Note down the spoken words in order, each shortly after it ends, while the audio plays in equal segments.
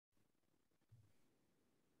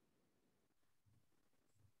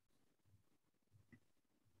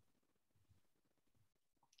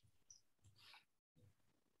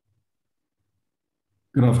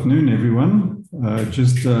Good afternoon, everyone.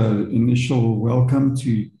 Just initial welcome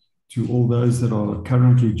to all those that are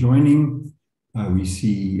currently joining. We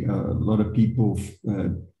see a lot of people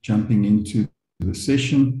jumping into the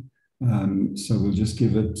session. So we'll just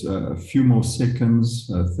give it a few more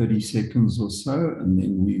seconds, 30 seconds or so, and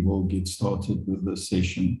then we will get started with the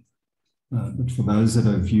session. But for those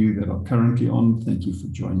of you that are currently on, thank you for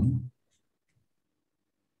joining.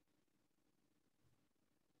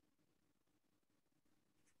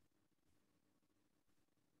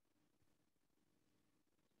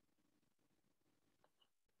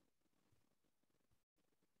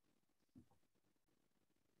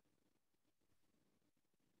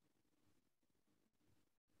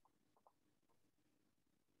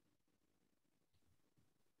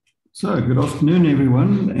 So, good afternoon,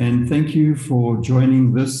 everyone, and thank you for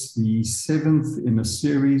joining this, the seventh in a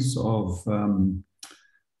series of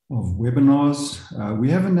webinars. We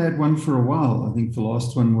haven't had one for a while. I think the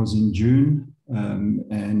last one was in June,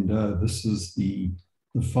 and this is the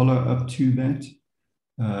follow-up to that.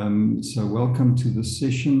 So, welcome to the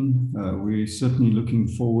session. We're certainly looking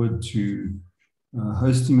forward to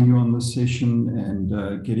hosting you on this session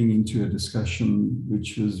and getting into a discussion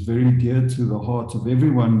which is very dear to the heart of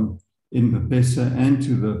everyone in BPESA and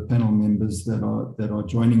to the panel members that are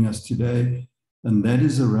joining us today, and that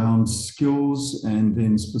is around skills and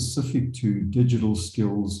then specific to digital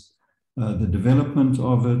skills, the development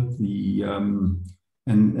of it,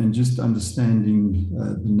 and just understanding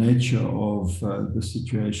the nature of the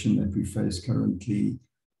situation that we face currently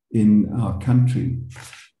in our country.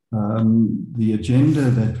 The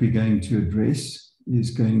agenda that we're going to address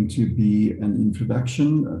is going to be an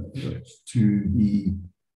introduction to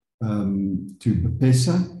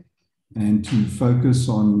BPESA and to focus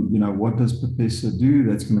on, what does BPESA do.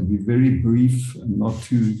 That's going to be very brief and not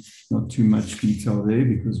too much detail there,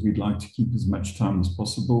 because we'd like to keep as much time as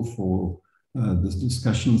possible for the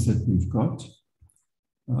discussions that we've got.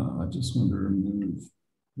 I just want to remove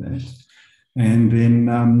that. And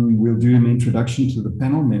then we'll do an introduction to the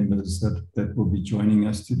panel members that will be joining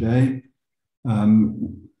us today.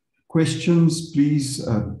 Questions, please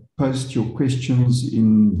post your questions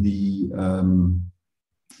in the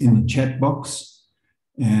chat box,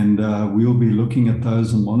 and we'll be looking at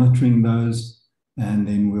those and monitoring those, and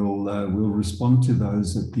then we'll respond to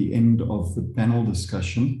those at the end of the panel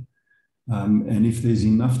discussion. And if there's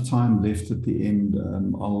enough time left at the end,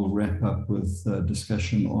 I'll wrap up with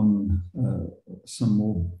discussion on some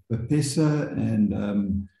more BPESA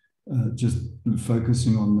and just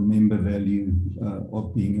focusing on the member value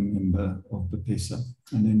of being a member of BPESA.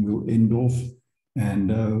 And then we'll end off.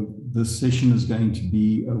 And this session is going to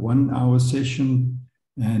be a 1-hour session.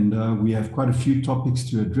 And we have quite a few topics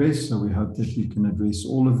to address, so we hope that we can address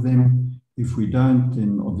all of them. If we don't,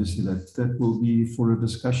 then obviously that will be for a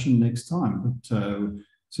discussion next time. But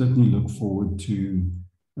certainly look forward to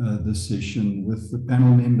the session with the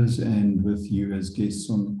panel members and with you as guests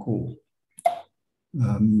on the call.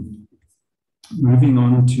 Moving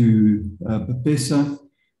on to BPESA.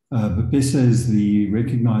 BPESA is the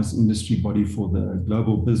recognized industry body for the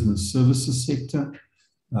global business services sector.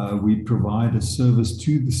 We provide a service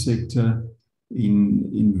to the sector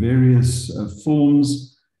in various forms.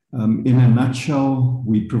 In a nutshell,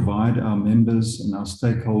 we provide our members and our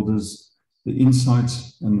stakeholders the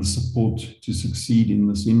insights and the support to succeed in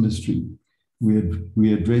this industry.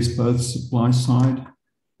 We address both supply side,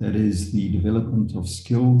 that is the development of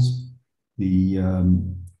skills, the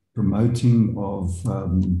promoting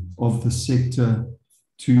of the sector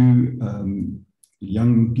to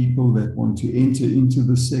young people that want to enter into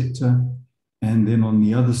the sector. And then on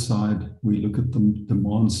the other side, we look at the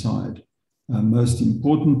demand side. Most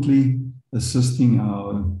importantly, assisting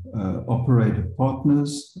our operator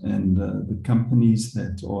partners and the companies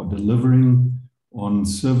that are delivering on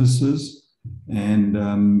services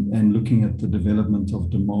and looking at the development of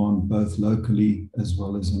demand both locally as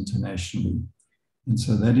well as internationally. And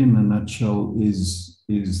so that in a nutshell is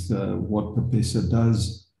what BPESA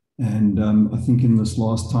does. And I think in this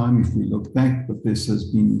last time, if we look back, BPESA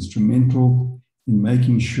has been instrumental in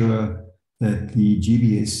making sure that the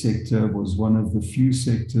GBS sector was one of the few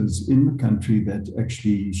sectors in the country that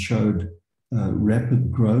actually showed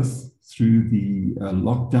rapid growth through the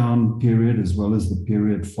lockdown period as well as the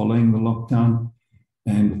period following the lockdown.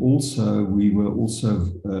 And also, we were also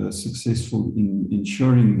successful in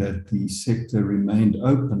ensuring that the sector remained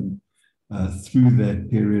open through that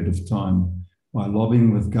period of time by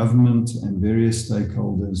lobbying with government and various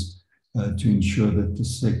stakeholders to ensure that the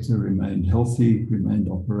sector remained healthy, remained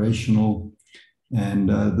operational. And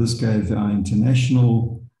this gave our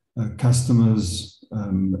international customers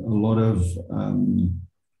a lot of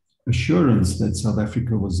assurance that South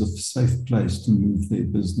Africa was a safe place to move their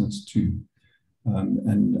business to.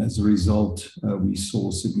 And as a result, we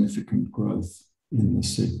saw significant growth in the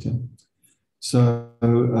sector. So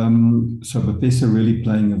BPESA really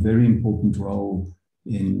playing a very important role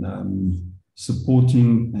in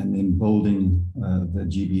supporting and in building the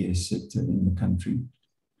GBS sector in the country.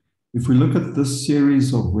 If we look at this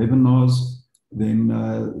series of webinars, then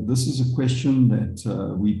this is a question that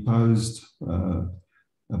we posed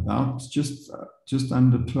about just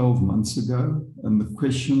under 12 months ago. And the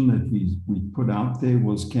question that we put out there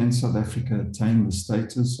was, can South Africa attain the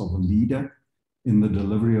status of a leader in the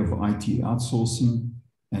delivery of IT outsourcing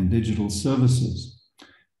and digital services?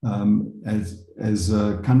 As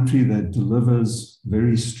a country that delivers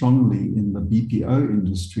very strongly in the BPO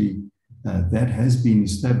industry, that has been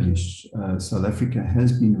established. South Africa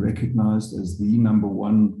has been recognized as the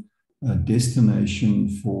 #1 destination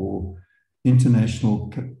for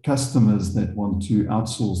international customers that want to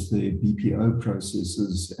outsource their BPO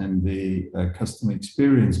processes and their customer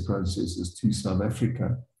experience processes to South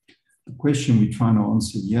Africa. The question we're trying to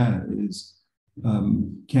answer here is,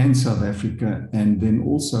 can South Africa, and then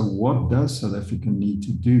also what does South Africa need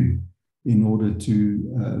to do in order to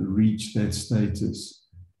reach that status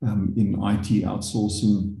in IT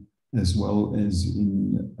outsourcing as well as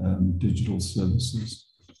in digital services?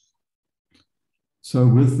 So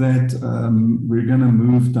with that, we're going to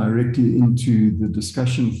move directly into the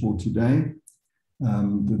discussion for today.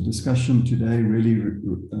 The discussion today really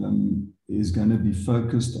is going to be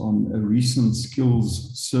focused on a recent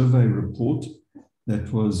skills survey report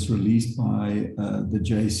that was released by the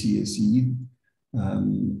JCSE,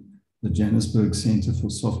 the Johannesburg Center for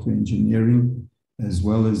Software Engineering, as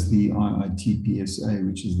well as the IITPSA,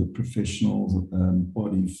 which is the professional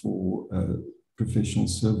body for professional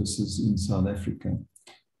services in South Africa.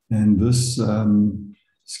 And this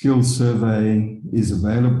skills survey is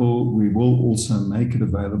available. We will also make it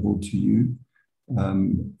available to you.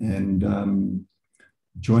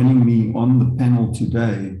 Joining me on the panel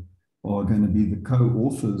today are going to be the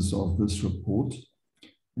co-authors of this report.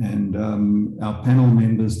 And our panel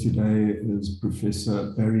members today is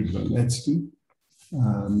Professor Barry Dwolatzky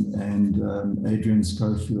and Adrian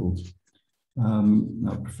Schofield.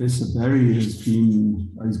 Now, Professor Barry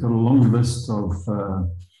he's got a long list of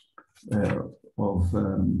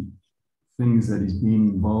things that he's been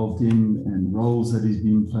involved in and roles that he's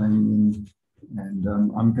been playing in. And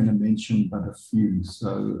I'm going to mention but a few.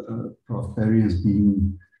 So Prof. Barry has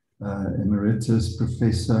been emeritus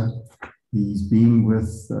professor. He's been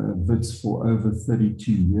with WITS for over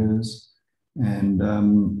 32 years and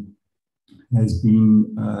has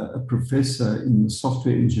been a professor in the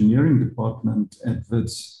software engineering department at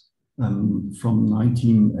WITS from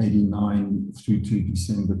 1989 through to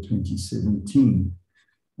December 2017.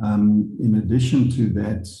 In addition to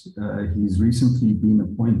that, he's recently been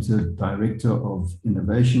appointed Director of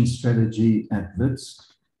Innovation Strategy at WITS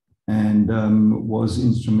and was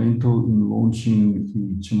instrumental in launching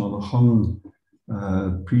the Chimalahong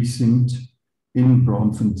precinct in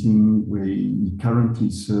Braamfontein, where he currently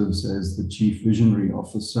serves as the Chief Visionary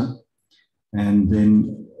Officer, and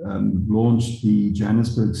then launched the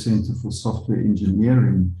Johannesburg Center for Software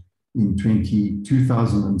Engineering in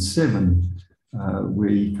 2007, where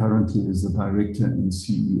he currently is the Director and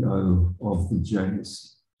CEO of the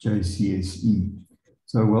JCSE.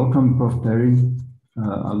 So welcome, Prof. Barry.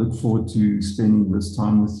 I look forward to spending this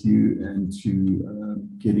time with you and to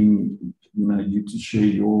getting you to share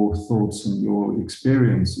your thoughts and your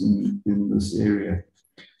experience in this area.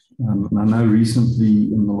 And I know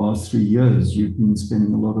recently, in the last 3 years, you've been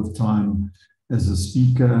spending a lot of time as a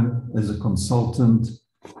speaker, as a consultant,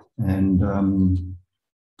 and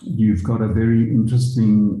you've got a very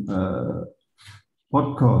interesting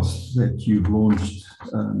podcast that you've launched.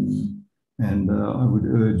 And I would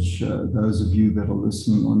urge those of you that are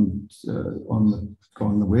listening on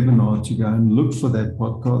the webinar to go and look for that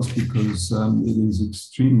podcast, because it is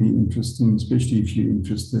extremely interesting, especially if you're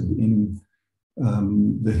interested in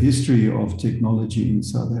the history of technology in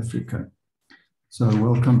South Africa. So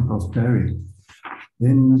welcome, Prof. Barry.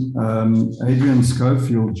 Then Adrian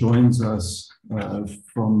Schofield joins us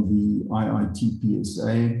from the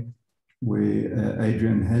IITPSA, where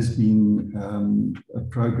Adrian has been a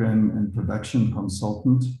program and production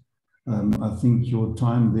consultant. I think your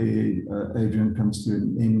time there, Adrian, comes to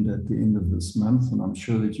an end at the end of this month, and I'm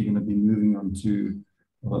sure that you're going to be moving on to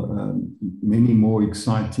many more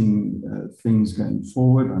exciting things going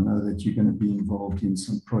forward. I know that you're going to be involved in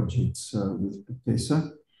some projects with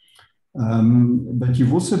BPESA. But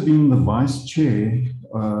you've also been the vice chair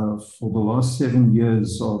for the last 7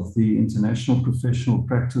 years of the International Professional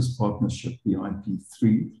Practice Partnership, the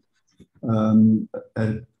IP3,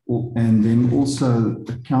 and then also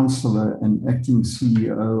a councillor and acting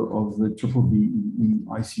CEO of the BPESA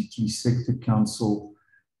ICT Sector Council,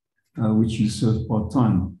 which you serve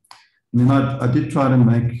part-time. And then I did try to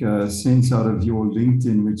make sense out of your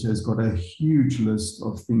LinkedIn, which has got a huge list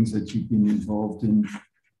of things that you've been involved in.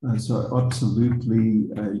 So absolutely,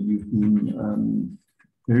 you've been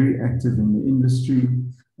very active in the industry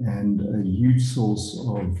and a huge source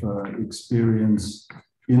of experience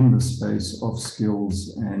in the space of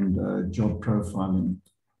skills and job profiling.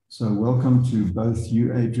 So welcome to both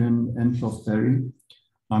you, Adrian, and Prof. Barry.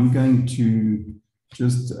 I'm going to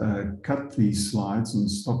just cut these slides and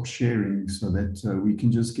stop sharing so that we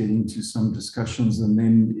can just get into some discussions. And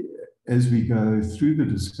then as we go through the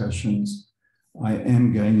discussions, I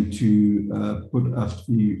am going to put up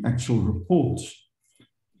the actual report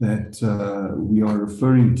that we are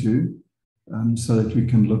referring to so that we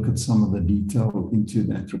can look at some of the detail into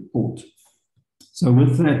that report. So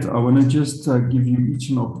with that, I want to just give you each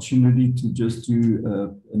an opportunity to just do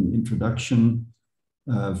an introduction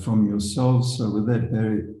from yourselves. So with that,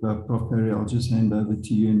 Barry, Prof. Barry, I'll just hand over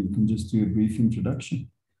to you and you can just do a brief introduction.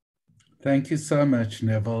 Thank you so much,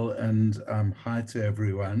 Neville, and hi to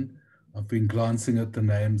everyone. I've been glancing at the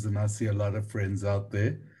names and I see a lot of friends out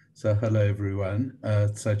there. So hello, everyone.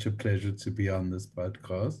 It's such a pleasure to be on this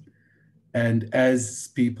podcast. And as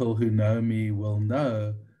people who know me will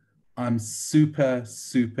know, I'm super,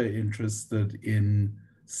 super interested in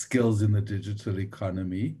skills in the digital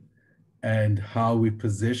economy and how we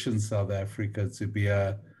position South Africa to be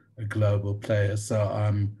a global player. So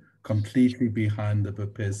I'm completely behind the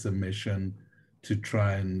BPESA mission to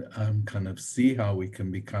try and kind of see how we can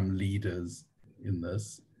become leaders in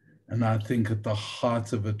this. And I think at the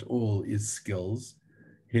heart of it all is skills,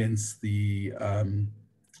 hence the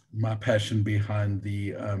my passion behind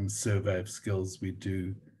the survey of skills we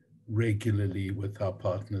do regularly with our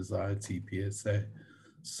partners, IITPSA.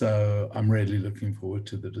 So I'm really looking forward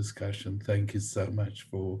to the discussion. Thank you so much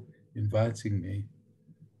for inviting me.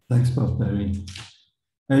 Thanks, Prof. Barry.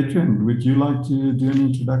 Adrian, would you like to do an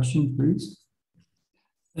introduction, please?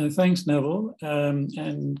 Thanks, Neville,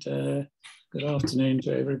 and good afternoon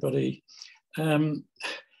to everybody.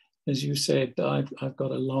 As you said, I've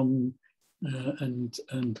got a long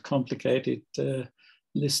and complicated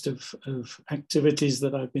list of activities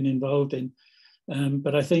that I've been involved in,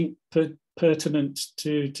 but I think pertinent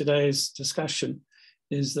to today's discussion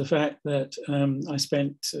is the fact that I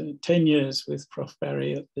spent 10 years with Prof.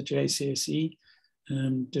 Barry at the JCSE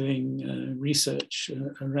doing research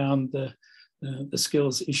around the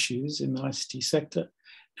skills issues in the ICT sector,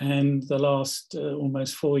 and the last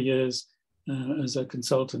almost 4 years as a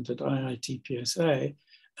consultant at IITPSA.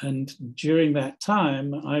 And during that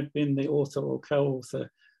time, I've been the author or co-author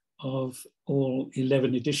of all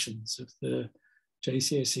 11 editions of the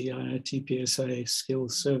JCSE-IITPSA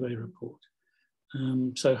Skills Survey report.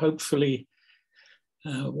 So hopefully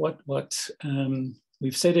what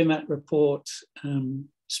we've said in that report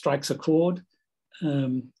strikes a chord.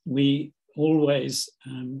 We always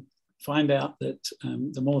find out that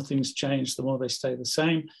the more things change, the more they stay the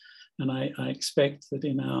same. And I expect that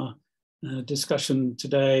in our discussion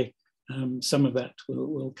today, some of that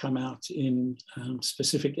will come out in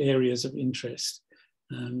specific areas of interest.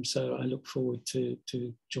 So I look forward to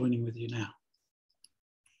joining with you now.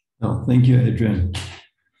 Oh, thank you, Adrian.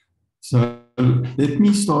 So let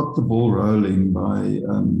me start the ball rolling by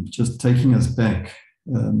just taking us back.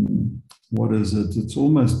 What is it? It's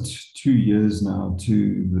almost 2 years now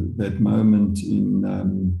to that moment in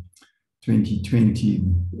 2020,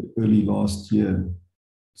 early last year.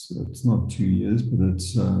 So it's not 2 years, but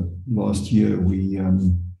it's last year we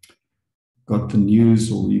got the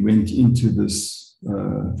news, or we went into this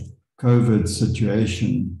COVID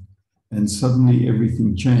situation, and suddenly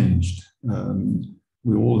everything changed.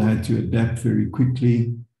 We all had to adapt very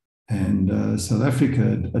quickly, and South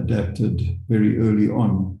Africa adapted very early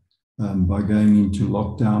on by going into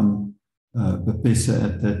lockdown. BPESA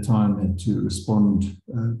at that time had to respond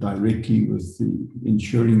directly with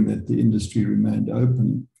ensuring that the industry remained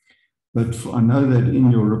open. But I know that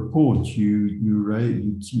in your report,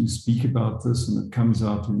 you speak about this, and it comes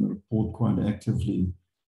out in the report quite actively,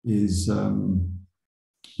 is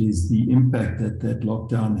the impact that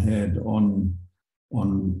lockdown had on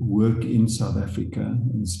work in South Africa,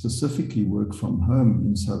 and specifically work from home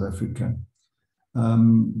in South Africa.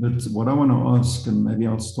 But what I want to ask, and maybe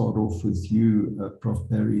I'll start off with you, Prof.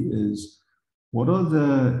 Barry, is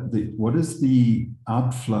what is the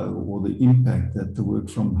outflow or the impact that the work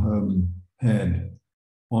from home had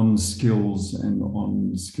on skills and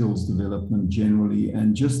on skills development generally,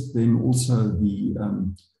 and just then also the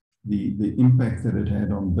impact that it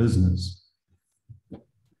had on business?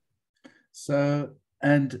 So,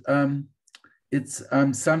 and it's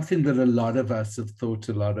something that a lot of us have thought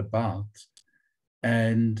a lot about.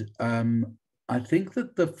 And I think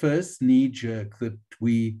that the first knee jerk that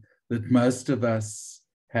most of us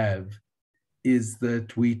have is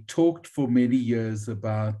that we talked for many years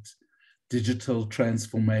about digital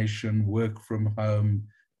transformation, work from home,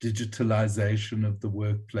 digitalization of the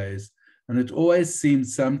workplace. And it always seemed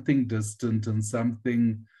something distant and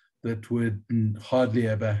something that would hardly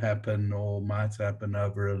ever happen or might happen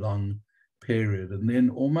over a long period. And then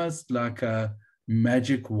almost like a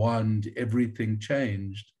magic wand, everything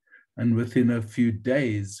changed. And within a few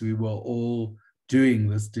days, we were all doing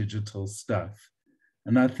this digital stuff.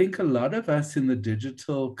 And I think a lot of us in the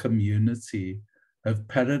digital community have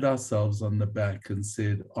patted ourselves on the back and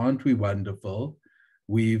said, aren't we wonderful?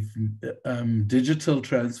 We've digital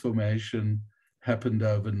transformation happened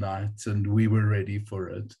overnight and we were ready for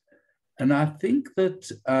it. And I think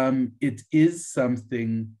that it is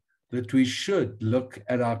something that we should look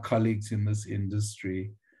at our colleagues in this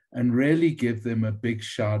industry and really give them a big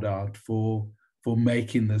shout out for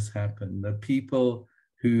making this happen. The people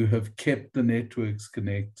who have kept the networks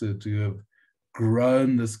connected, who have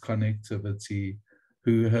grown this connectivity,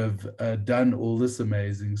 who have done all this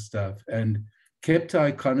amazing stuff and kept our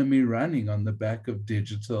economy running on the back of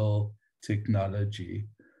digital technology.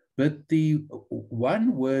 But the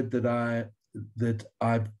one word that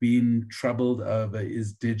I've been troubled over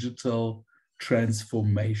is digital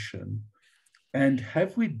transformation. And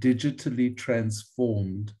have we digitally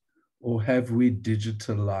transformed or have we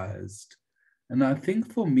digitalized? And I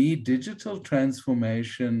think for me, digital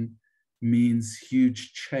transformation means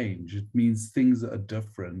huge change. It means things are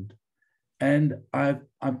different. And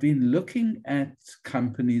I've been looking at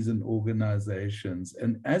companies and organizations,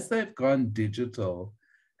 and as they've gone digital,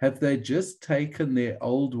 have they just taken their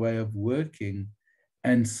old way of working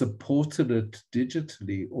and supported it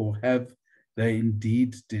digitally, or have they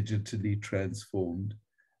indeed digitally transformed?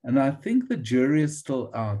 And I think the jury is still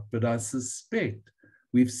out, but I suspect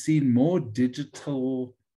we've seen more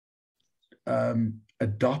digital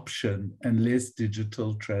adoption and less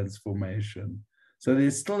digital transformation. So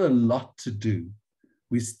there's still a lot to do.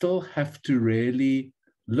 We still have to really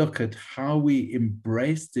look at how we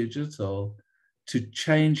embrace digital to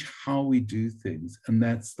change how we do things. And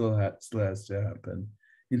that still has to happen.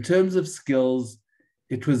 In terms of skills,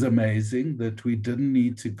 it was amazing that we didn't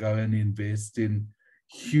need to go and invest in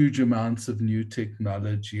huge amounts of new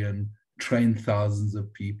technology and train thousands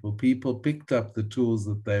of people. People picked up the tools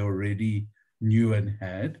that they already knew and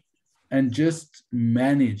had, and just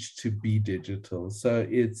managed to be digital. So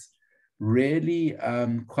it's really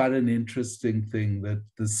quite an interesting thing that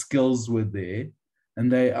the skills were there,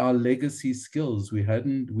 and they are legacy skills. We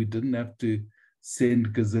didn't have to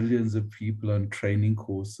send gazillions of people on training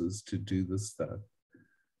courses to do this stuff.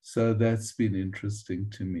 So that's been interesting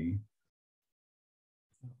to me.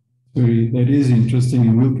 That is interesting,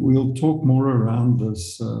 and we'll talk more around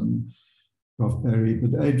this, Prof. Barry.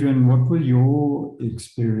 But Adrian, what were your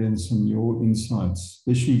experience and your insights,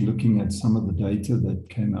 especially looking at some of the data that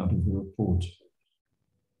came out of the report?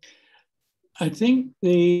 I think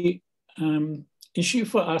the issue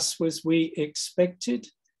for us was we expected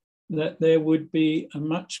that there would be a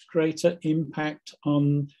much greater impact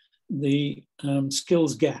on the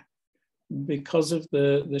skills gap because of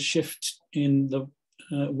the shift in the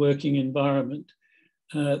working environment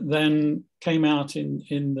than came out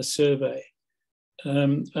in the survey.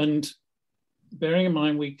 And bearing in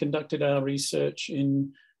mind, we conducted our research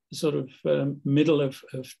in the sort of middle of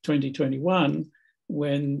 2021,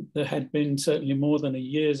 when there had been certainly more than a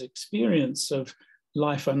year's experience of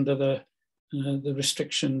life under the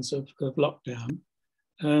restrictions of lockdown.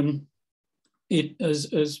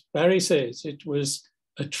 As Barry says, it was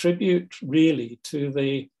a tribute really to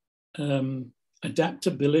the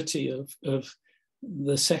adaptability of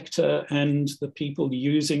the sector and the people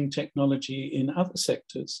using technology in other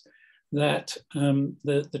sectors, that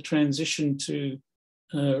the transition to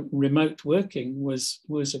remote working was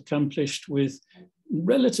accomplished with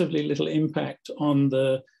relatively little impact on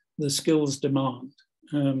the skills demand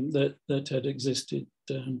that had existed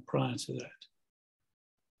prior to that.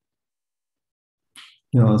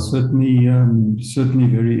 Yeah, certainly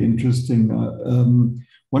very interesting.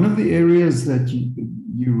 One of the areas that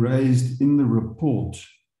you raised in the report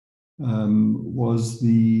was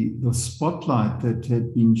the spotlight that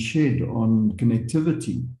had been shed on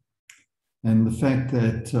connectivity, and the fact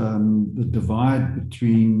that the divide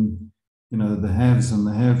between, the haves and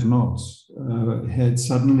the have-nots had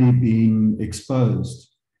suddenly been exposed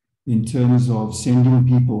in terms of sending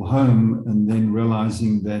people home and then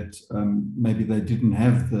realizing that maybe they didn't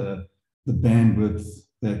have the bandwidth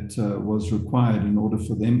that was required in order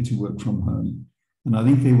for them to work from home. And I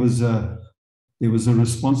think there was a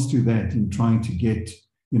response to that in trying to get,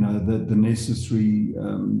 the necessary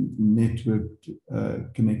network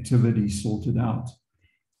connectivity sorted out.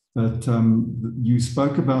 But you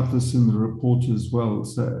spoke about this in the report as well.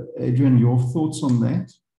 So, Adrian, your thoughts on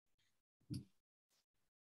that?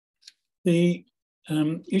 The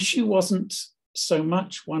issue wasn't so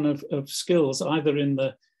much one of skills, either in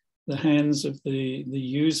the hands of the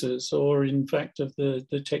users or, in fact, of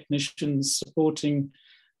the technicians supporting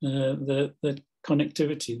the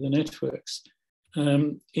connectivity, the networks.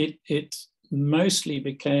 It mostly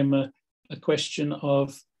became a question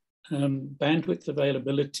of bandwidth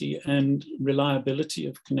availability and reliability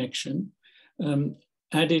of connection,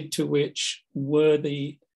 added to which were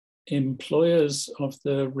the employers of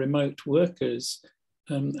the remote workers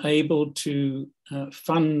able to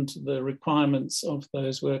fund the requirements of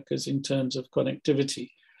those workers in terms of connectivity.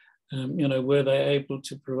 Were they able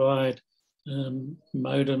to provide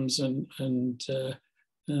modems and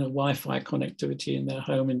Wi-Fi connectivity in their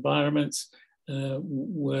home environments?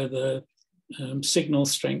 Were the signal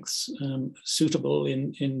strengths suitable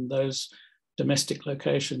in those domestic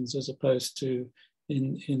locations as opposed to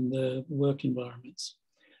in the work environments?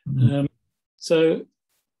 Mm-hmm. So,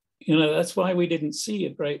 that's why we didn't see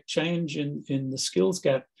a great change in the skills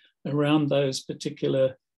gap around those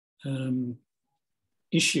particular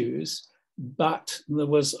issues. But there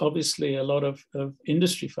was obviously a lot of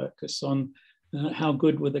industry focus on how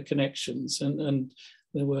good were the connections. And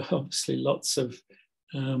there were obviously lots of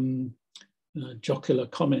jocular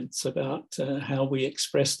comments about how we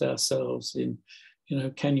expressed ourselves in,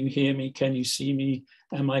 can you hear me? Can you see me?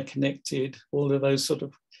 Am I connected? All of those sort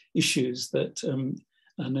of issues that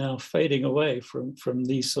are now fading away from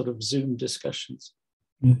these sort of Zoom discussions.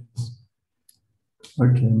 Yes.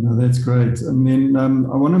 Okay, no, that's great. And then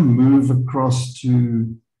I want to move across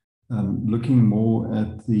to looking more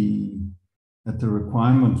at the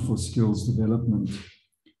requirement for skills development.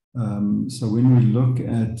 So when we look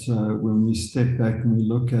at, when we step back and we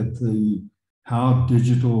look at how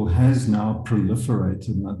digital has now proliferated,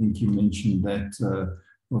 and I think you mentioned that,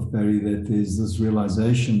 of Barry, that there's this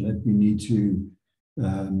realization that we need to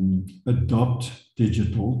adopt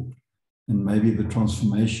digital, and maybe the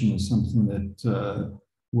transformation is something that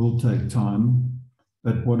will take time.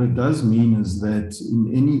 But what it does mean is that in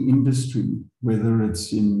any industry, whether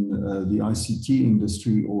it's in the ICT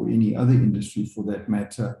industry or any other industry for that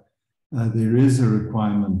matter, there is a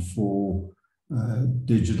requirement for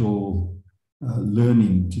digital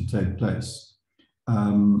learning to take place.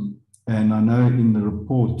 And I know in the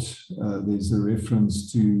report, there's a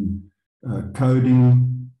reference to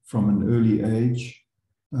coding from an early age.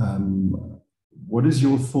 What is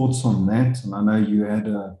your thoughts on that? And I know you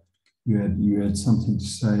had something to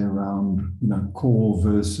say around core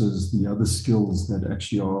versus the other skills that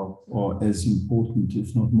actually are as important,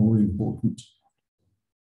 if not more important.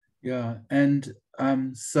 Yeah, and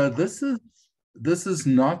so this is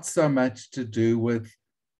not so much to do with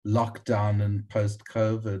lockdown and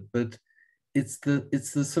post-COVID, but it's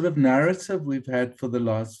the sort of narrative we've had for the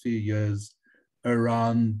last few years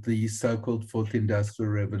around the so-called Fourth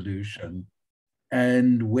Industrial Revolution.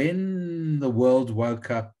 And when the world woke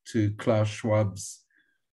up to Klaus Schwab's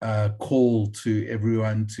call to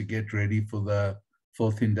everyone to get ready for the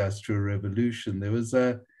Fourth Industrial Revolution, there was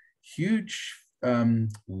a huge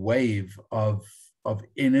wave of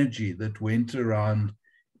energy that went around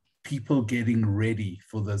people getting ready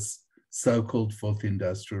for this so-called Fourth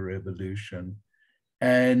Industrial Revolution.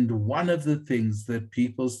 And one of the things that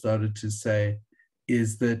people started to say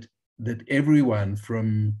is that everyone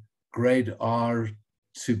from grade R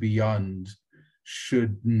to beyond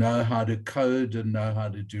should know how to code and know how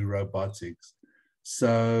to do robotics.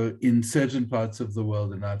 So in certain parts of the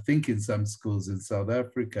world, and I think in some schools in South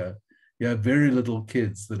Africa, you have very little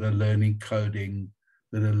kids that are learning coding,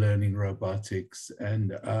 that are learning robotics.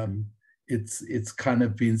 And it's kind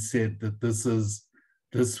of been said that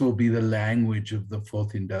this will be the language of the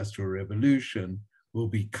Fourth Industrial Revolution, will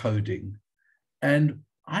be coding. And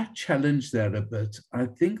I challenge that a bit. I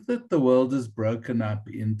think that the world is broken up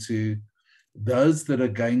into those that are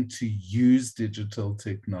going to use digital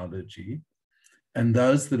technology and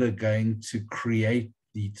those that are going to create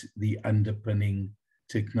the underpinning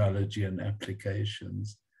technology and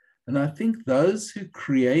applications. And I think those who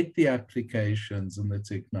create the applications and the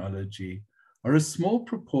technology are a small,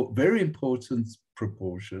 very important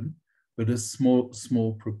proportion, but a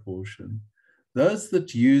small proportion. Those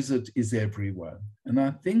that use it is everyone. And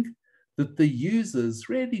I think that the users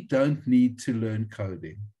really don't need to learn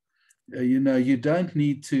coding. You don't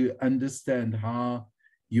need to understand how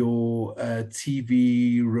your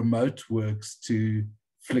TV remote works to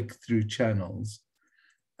flick through channels.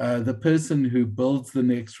 The person who builds the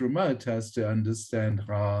next remote has to understand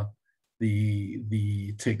how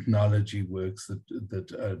the technology works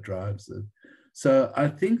that drives it. So I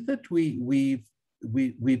think that we've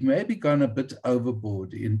maybe gone a bit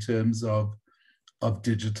overboard in terms of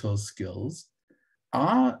digital skills.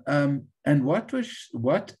 And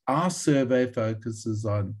what our survey focuses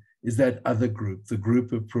on is that other group, the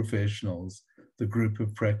group of professionals, the group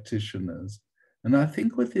of practitioners. And I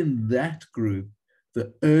think within that group,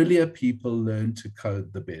 the earlier people learn to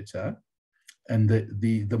code, the better. And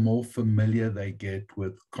the more familiar they get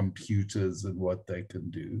with computers and what they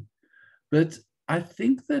can do. But I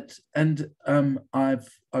think that, and I've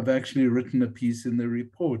actually written a piece in the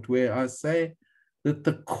report where I say that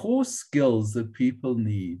the core skills that people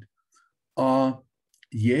need are,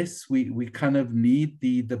 yes, we kind of need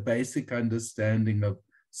the basic understanding of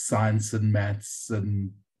science and maths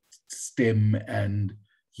and STEM, and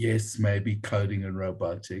yes, maybe coding and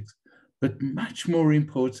robotics. But much more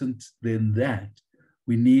important than that,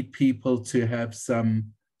 we need people to have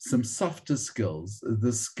some softer skills,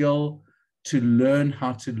 the skill to learn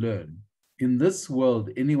how to learn. In this world,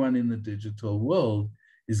 anyone in the digital world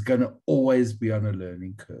is going to always be on a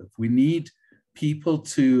learning curve. We need people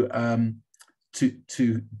to learn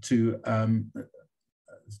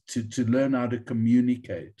how to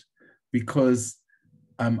communicate, because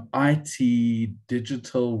IT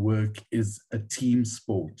digital work is a team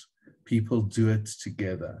sport. People do it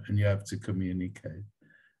together and you have to communicate.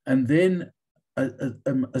 And then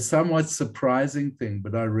a somewhat surprising thing,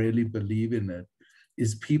 but I really believe in it,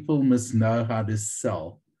 is people must know how to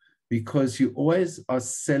sell, because you always are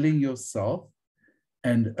selling yourself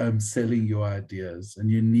and selling your ideas, and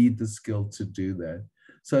you need the skill to do that.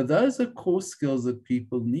 So those are core skills that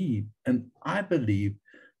people need. And I believe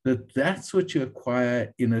that that's what you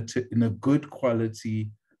acquire in a good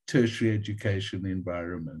quality tertiary education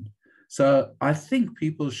environment. So I think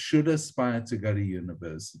people should aspire to go to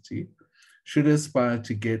university, should aspire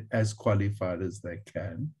to get as qualified as they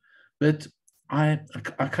can. But I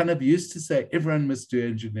kind of used to say everyone must do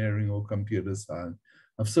engineering or computer science.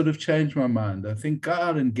 I've sort of changed my mind. I think go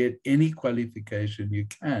out and get any qualification you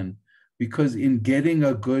can, because in getting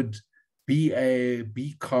a good BA,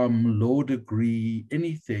 BCom, law degree,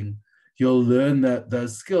 anything, you'll learn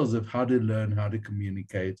those skills of how to learn, how to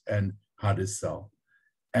communicate, and how to sell.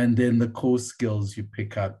 And then the core skills you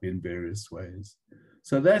pick up in various ways.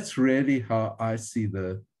 So that's really how I see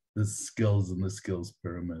the skills and the skills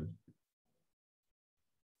pyramid.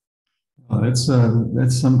 Oh, that's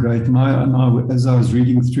some great. And as I was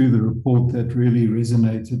reading through the report, that really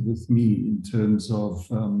resonated with me in terms of,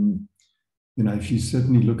 if you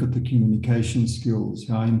certainly look at the communication skills,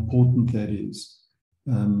 how important that is.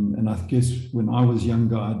 And I guess when I was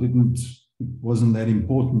younger, it wasn't that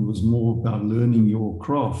important. It was more about learning your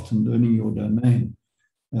craft and learning your domain.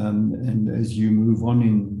 And as you move on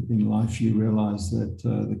in life, you realize that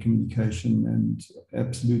the communication and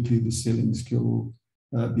absolutely the selling skill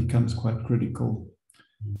becomes quite critical.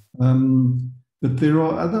 But there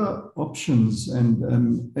are other options.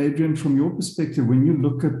 And Adrian, from your perspective, when you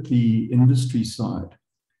look at the industry side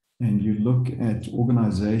and you look at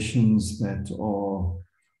organizations that are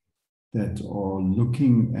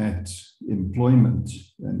looking at employment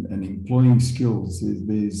and employing skills,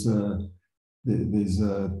 there's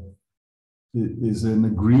an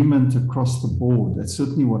agreement across the board. That's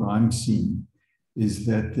certainly what I'm seeing, is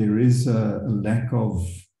that there is a lack of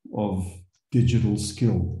digital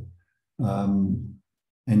skill.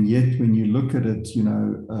 And yet when you look at it,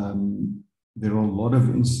 there are a lot of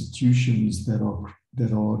institutions that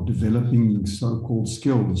are developing so-called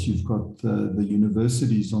skills. You've got the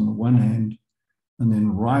universities on the one hand, and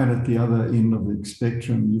then right at the other end of the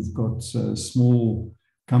spectrum, you've got small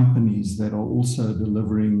companies that are also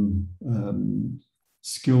delivering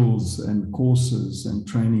skills and courses and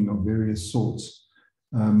training of various sorts.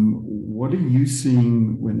 What are you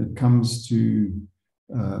seeing when it comes to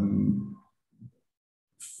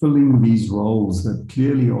filling these roles that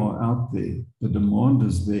clearly are out there? The demand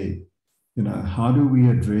is there. How do we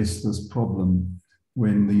address this problem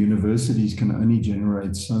when the universities can only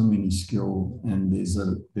generate so many skill, and there's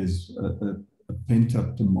a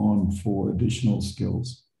pent-up demand for additional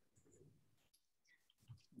skills?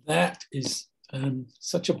 That is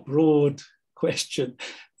such a broad question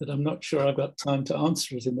that I'm not sure I've got time to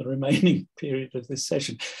answer it in the remaining period of this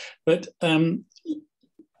session. But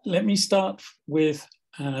let me start with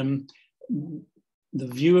the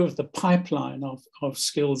view of the pipeline of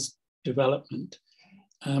skills development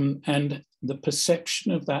and the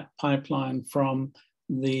perception of that pipeline from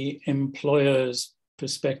the employer's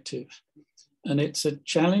perspective. And it's a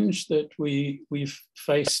challenge that we've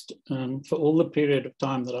faced for all the period of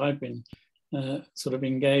time that I've been sort of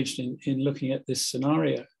engaged in looking at this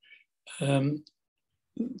scenario.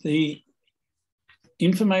 The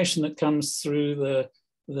information that comes through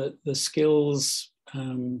the skills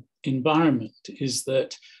environment is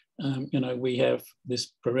that we have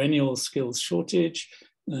this perennial skills shortage,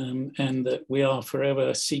 and that we are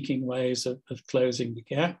forever seeking ways of closing the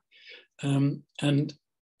gap. And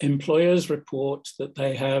employers report that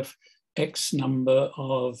they have X number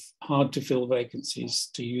of hard to fill vacancies,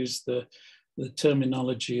 to use the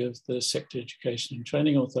terminology of the sector education and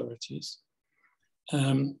training authorities.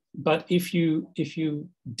 But if you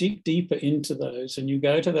dig deeper into those and you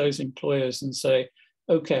go to those employers and say,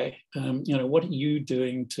 okay, what are you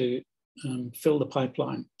doing to fill the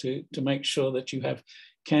pipeline, to make sure that you have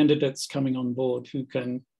candidates coming on board who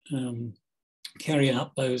can carry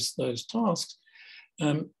out those tasks?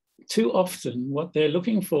 Too often what they're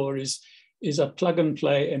looking for is a plug and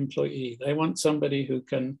play employee. They want somebody who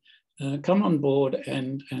can come on board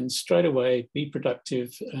and straight away be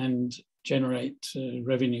productive and generate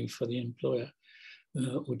revenue for the employer,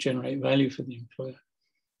 or generate value for the employer.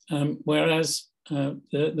 Whereas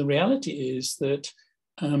the reality is that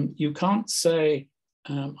you can't say,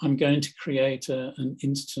 I'm going to create an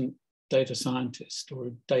instant data scientist or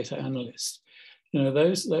a data analyst.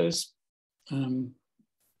 Those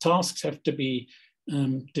tasks have to be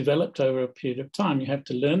developed over a period of time. You have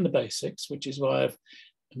to learn the basics, which is why I've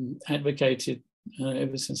advocated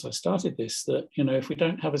ever since I started this, that if we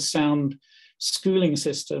don't have a sound schooling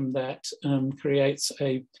system that creates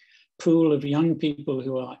a pool of young people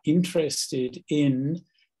who are interested in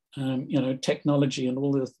technology and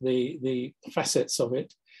all of the facets of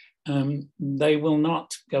it, they will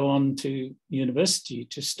not go on to university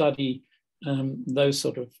to study those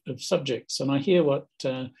sort of subjects. And I hear what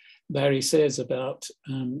Barry says about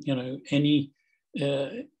any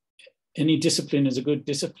discipline is a good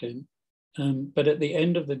discipline, but at the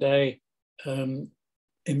end of the day,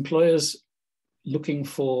 employers looking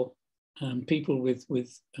for people with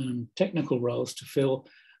technical roles to fill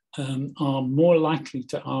are more likely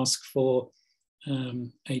to ask for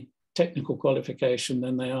a technical qualification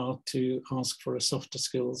than they are to ask for a softer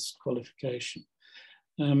skills qualification.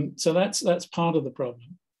 So that's part of the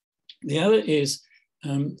problem. The other is,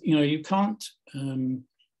 you can't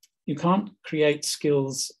create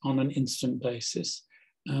skills on an instant basis.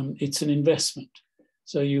 It's an investment.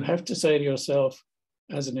 So you have to say to yourself,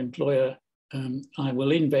 as an employer, I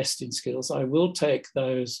will invest in skills. I will take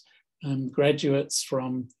those graduates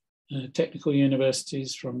from technical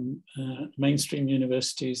universities, from mainstream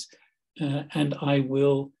universities, and I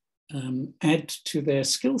will add to their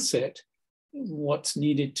skill set what's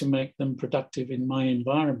needed to make them productive in my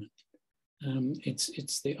environment.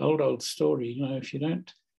 It's the old story. If you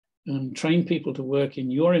don't train people to work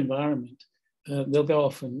in your environment, they'll go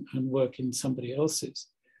off and work in somebody else's.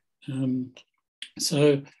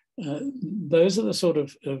 So those are the sort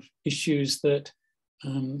of issues that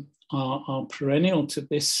are perennial to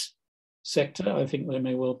this sector. I think they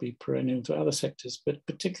may well be perennial to other sectors, but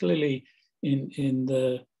particularly in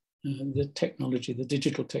the technology, the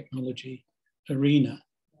digital technology arena.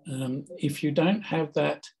 If you don't have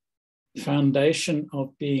that foundation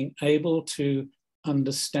of being able to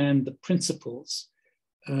understand the principles,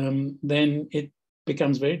 then it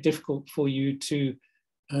becomes very difficult for you to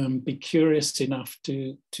be curious enough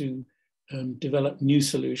to develop new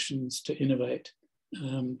solutions, to innovate,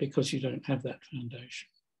 because you don't have that foundation.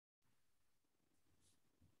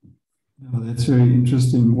 Oh, that's very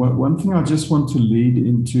interesting. One thing I just want to lead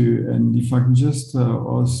into, and if I can just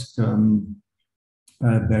ask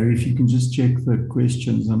Barry, if you can just check the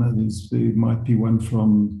questions. I know there might be one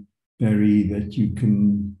from Barry that you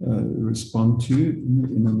can respond to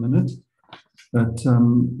in a minute. But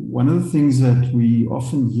one of the things that we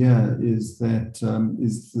often hear is that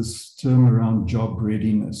is this term around job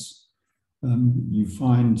readiness. You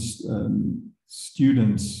find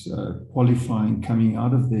students qualifying, coming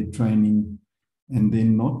out of their training, and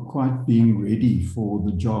then not quite being ready for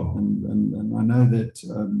the job. And I know that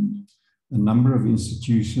a number of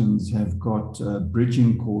institutions have got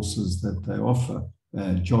bridging courses that they offer.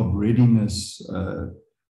 job readiness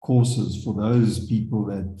courses for those people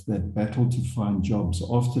that battle to find jobs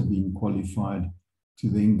after being qualified, to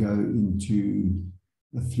then go into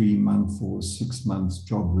a 3-month or 6-month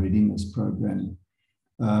job readiness program.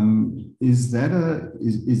 Is that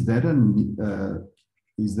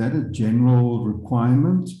a general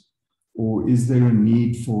requirement, or is there a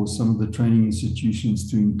need for some of the training institutions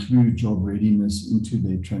to include job readiness into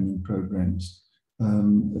their training programs?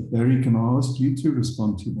 Barry, can I ask you to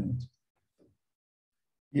respond to that?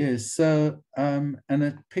 Yes, so, and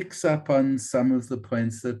it picks up on some of the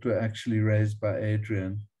points that were actually raised by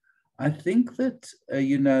Adrian. I think that,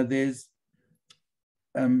 you know, there's,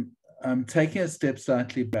 I'm taking a step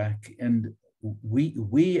slightly back, and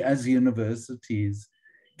we as universities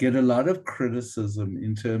get a lot of criticism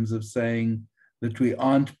in terms of saying that we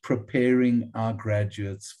aren't preparing our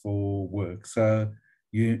graduates for work. So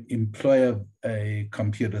you employ a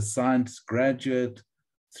computer science graduate,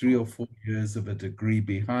 3 or 4 years of a degree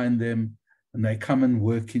behind them, and they come and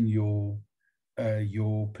work in your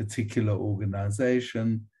particular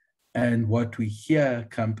organization. And what we hear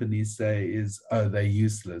companies say is, oh, they're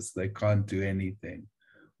useless. They can't do anything.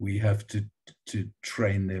 We have to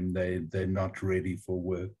train them. They're not ready for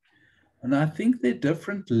work. And I think there are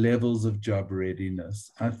different levels of job readiness.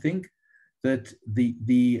 I think that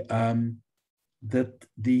the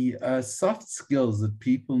soft skills that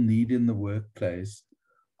people need in the workplace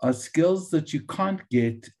are skills that you can't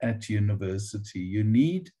get at university. You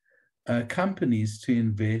need companies to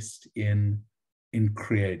invest in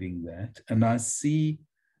creating that. And I see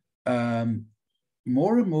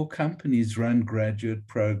more and more companies run graduate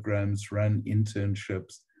programs, run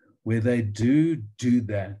internships, where they do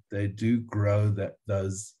that. They do grow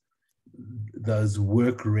those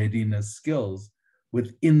work readiness skills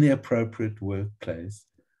within the appropriate workplace.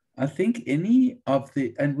 I think any of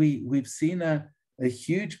the, and we've seen a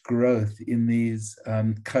huge growth in these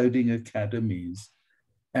coding academies,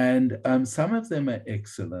 and some of them are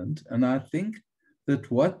excellent. And I think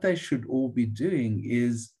that what they should all be doing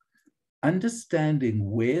is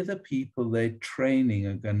understanding where the people they're training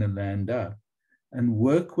are going to land up, and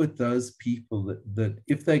work with those people that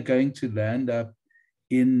if they're going to land up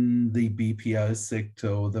in the BPO sector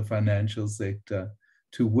or the financial sector,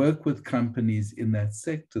 to work with companies in that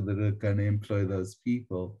sector that are going to employ those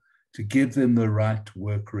people, to give them the right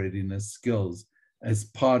work readiness skills as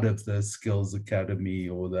part of the skills academy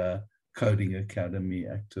or the coding academy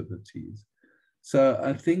activities. So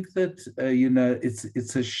I think that, you know,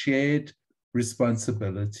 it's a shared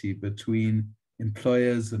responsibility between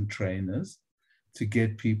employers and trainers to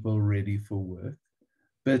get people ready for work.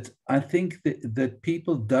 But I think that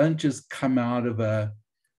people don't just come out of a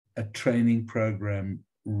training program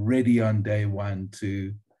ready on day one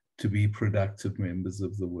to be productive members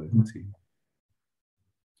of the work team.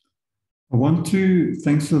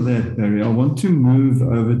 Thanks for that, Barry. I want to move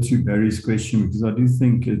over to Barry's question, because I do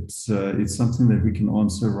think it's something that we can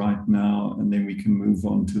answer right now, and then we can move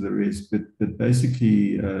on to the rest. But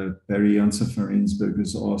basically, Barry Janssen-Verensberg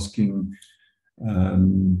is asking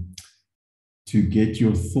to get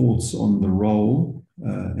your thoughts on the role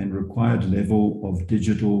and required level of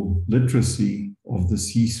digital literacy of the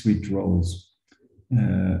C-suite roles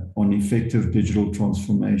on effective digital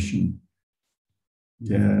transformation.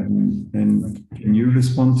 And can you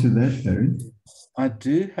respond to that, Barry? I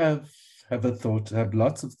do have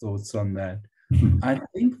lots of thoughts on that. I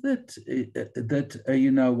think that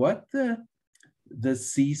you know what, the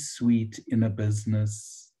C-suite in a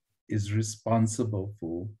business is responsible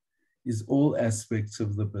for is all aspects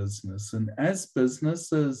of the business. And as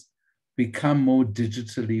businesses become more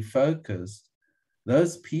digitally focused,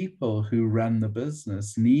 those people who run the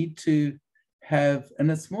business need to have, and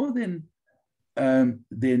it's more than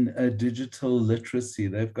a digital literacy.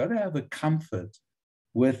 They've got to have a comfort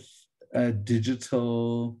with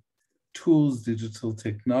digital tools, digital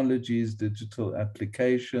technologies, digital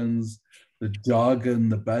applications, the jargon,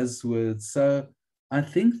 the buzzwords. So I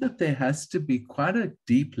think that there has to be quite a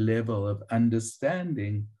deep level of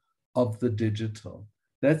understanding of the digital.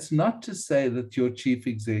 That's not to say that your chief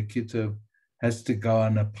executive has to go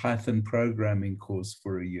on a Python programming course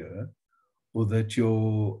for a year, or that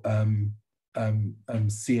your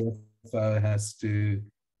CFO has to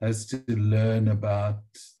learn about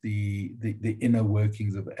the inner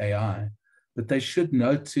workings of AI. But they should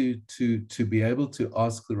know to be able to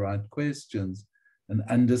ask the right questions and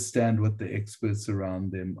understand what the experts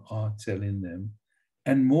around them are telling them.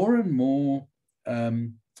 And more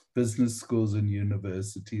business schools and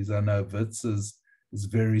universities, I know Wits is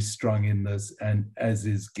very strong in this, and as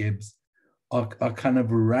is Gibbs, are kind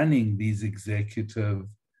of running these executive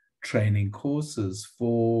training courses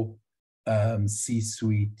for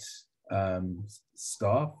C-suite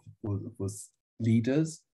staff, for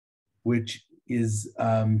leaders, which is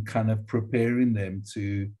kind of preparing them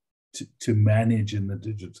to manage in the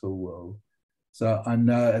digital world. So I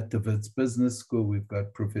know at the Wits Business School, we've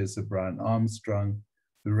got Professor Brian Armstrong,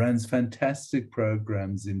 who runs fantastic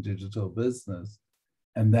programs in digital business.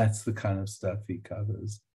 And that's the kind of stuff he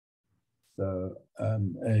covers. So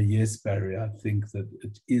yes, Barry, I think that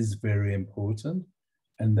it is very important.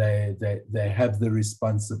 And they have the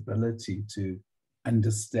responsibility to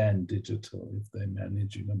understand digital if they're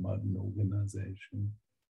managing a modern organization.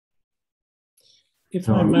 If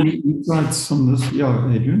I may, insights on this, yeah,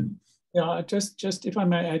 Adrian. Yeah, just if I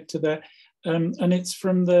may add to that, and it's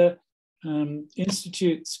from the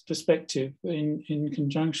Institute's perspective in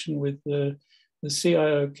conjunction with the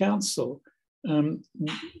CIO Council. We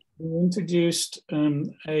introduced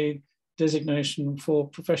a designation for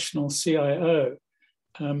professional CIO,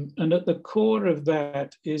 and at the core of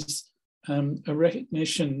that is a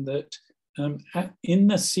recognition that in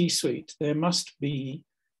the C-suite there must be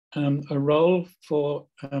a role for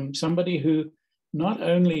somebody who not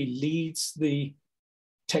only leads the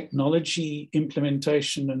technology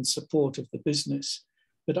implementation and support of the business,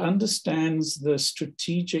 but understands the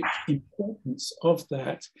strategic importance of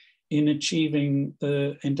that in achieving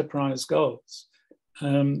the enterprise goals.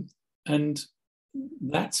 And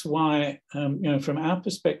that's why, from our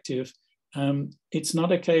perspective, it's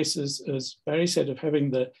not a case, as Barry said, of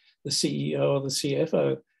having the CEO or the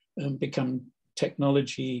CFO become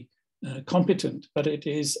technology competent, but it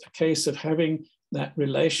is a case of having that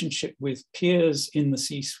relationship with peers in the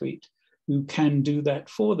C-suite who can do that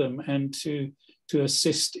for them and to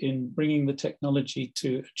assist in bringing the technology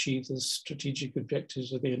to achieve the strategic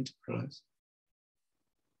objectives of the enterprise.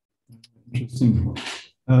 Interesting.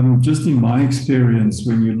 Just in my experience,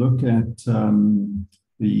 when you look at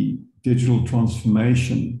the digital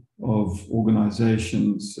transformation of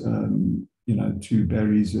organizations, to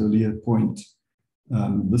Barry's earlier point,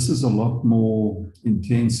 this is a lot more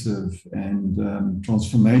intensive and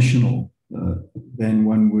transformational than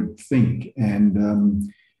one would think. And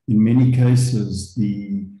in many cases,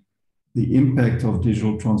 the impact of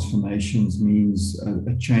digital transformations means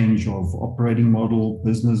a change of operating model,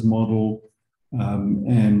 business model,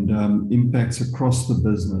 and impacts across the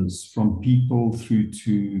business, from people through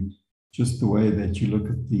to just the way that you look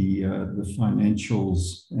at the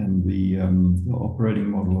financials and the operating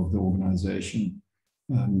model of the organization.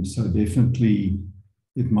 So definitely,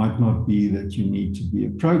 it might not be that you need to be a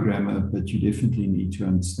programmer, but you definitely need to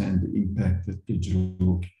understand the impact that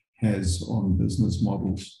digital has on business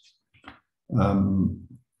models.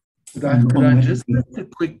 Could I just make a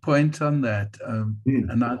quick point on that?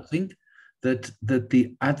 And I think that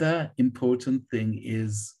the other important thing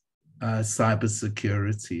is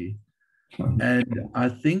cybersecurity. And I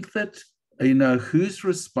think that, who's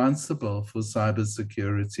responsible for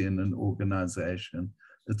cybersecurity in an organization?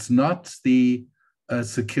 It's not the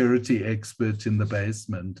security expert in the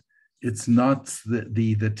basement. It's not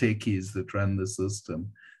the techies that run the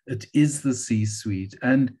system. It is the C-suite.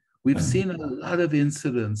 And we've seen a lot of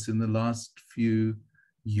incidents in the last few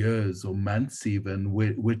years or months even,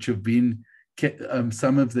 which have been kept,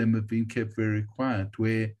 some of them have been kept very quiet,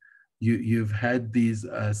 where you've had these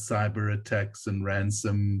cyber attacks and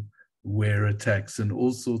ransomware attacks and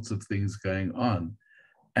all sorts of things going on.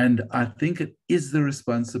 And I think it is the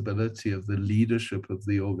responsibility of the leadership of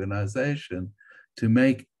the organization to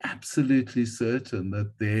make absolutely certain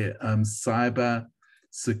that their cyber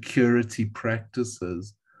security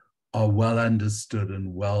practices are well understood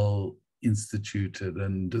and well instituted,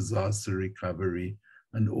 and disaster recovery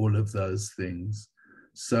and all of those things.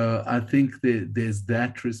 So I think there's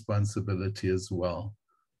that responsibility as well.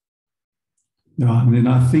 No, I mean,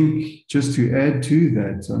 I think just to add to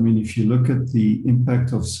that, I mean, if you look at the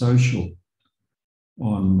impact of social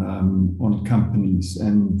on companies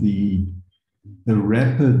and the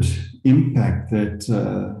rapid impact that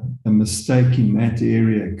a mistake in that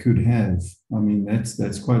area could have, I mean,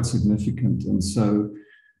 that's quite significant. And so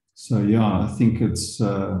yeah, I think it's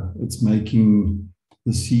making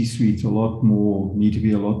the C-suite need to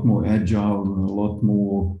be a lot more agile and a lot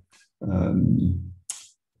more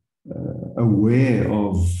aware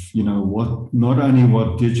of, not only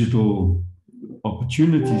what digital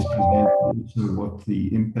opportunities present, but also what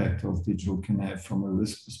the impact of digital can have from a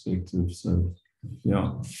risk perspective. So,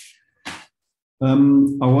 yeah. I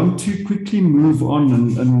want to quickly move on,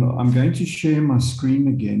 and I'm going to share my screen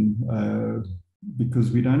again because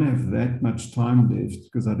we don't have that much time left,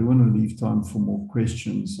 because I do want to leave time for more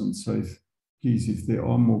questions. And so please, if there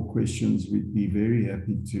are more questions, we'd be very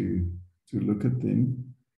happy to look at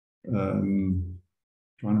them.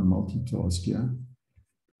 Trying to multitask here.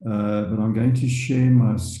 But I'm going to share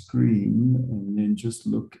my screen and then just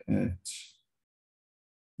look at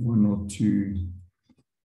one or two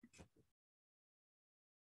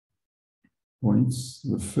points.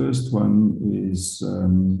 The first one is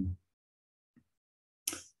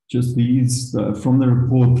just these, from the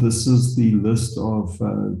report, this is the list of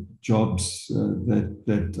jobs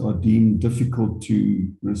that are deemed difficult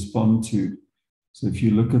to respond to. So if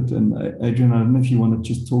you look at, and Adrian, I don't know if you want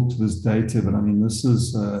to just talk to this data, but I mean, this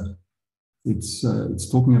is,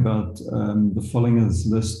 it's talking about the following as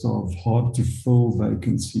list of hard to fill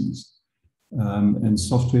vacancies. And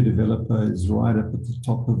software developer is right up at the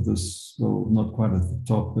top of this, well, not quite at the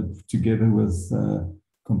top, but together with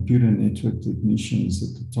computer network technicians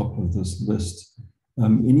at the top of this list.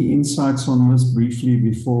 Any insights on this briefly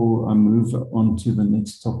before I move on to the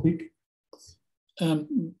next topic?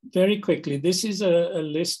 Very quickly, this is a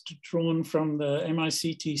list drawn from the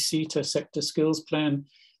MICT-SETA Sector Skills Plan,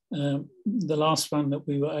 the last one that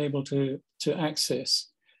we were able to access.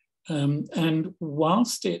 And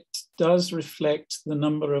whilst it does reflect the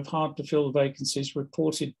number of hard to fill vacancies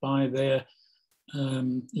reported by their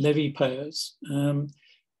levy payers,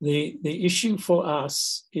 the issue for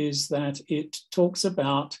us is that it talks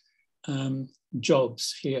about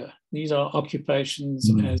jobs here. These are occupations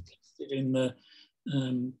as listed in the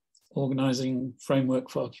organizing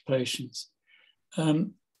framework for occupations.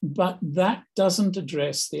 But that doesn't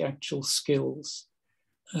address the actual skills.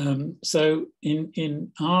 So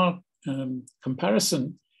in our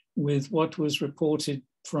comparison with what was reported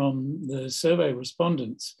from the survey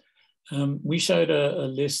respondents, we showed a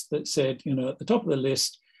list that said, you know, at the top of the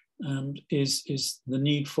list is the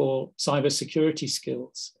need for cybersecurity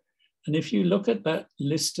skills. And if you look at that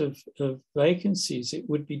list of vacancies, it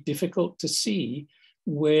would be difficult to see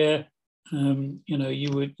where you know,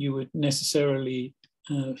 you would necessarily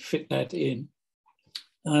fit that in.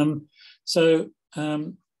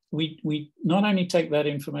 We not only take that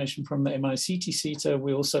information from the MICT-SETA,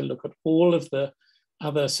 we also look at all of the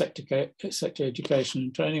other sector education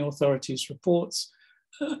and training authorities reports,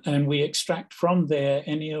 and we extract from there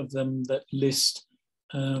any of them that list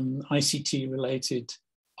ICT-related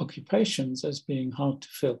occupations as being hard to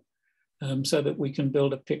fill, so that we can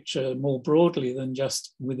build a picture more broadly than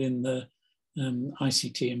just within the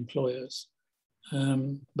ICT employers.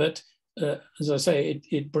 But as I say,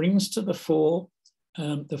 it brings to the fore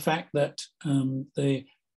the fact that the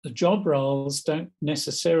job roles don't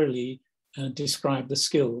necessarily describe the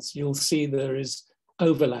skills. You'll see there is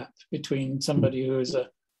overlap between somebody who is a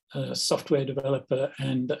software developer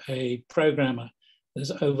and a programmer.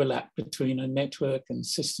 There's overlap between a network and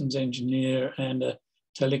systems engineer and a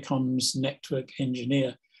telecoms network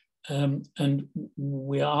engineer. And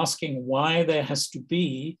we're asking why there has to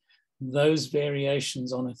be those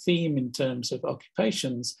variations on a theme in terms of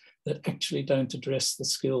occupations that actually don't address the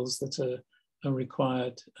skills that are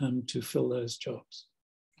required to fill those jobs.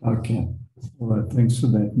 Okay, all right, thanks for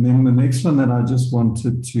that. And then the next one that I just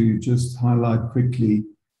wanted to just highlight quickly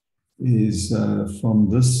is from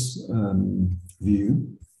this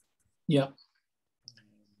view. Yeah.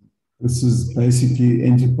 This is basically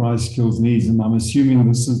enterprise skills needs, and I'm assuming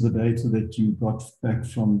this is the data that you got back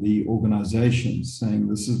from the organizations saying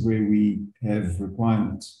this is where we have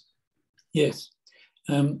requirements. Yes.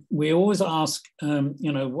 We always ask,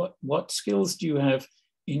 you know, what skills do you have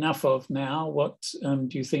enough of now? What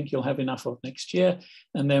do you think you'll have enough of next year?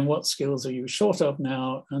 And then what skills are you short of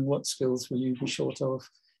now? And what skills will you be short of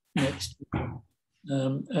next year?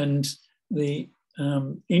 And the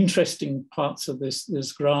interesting parts of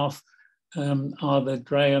this graph are the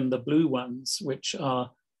grey and the blue ones, which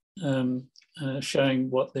are showing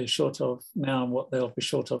what they're short of now and what they'll be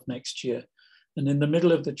short of next year. And in the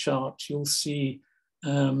middle of the chart, you'll see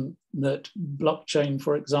that blockchain,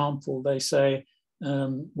 for example, they say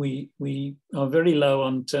we are very low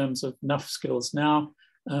on terms of enough skills now,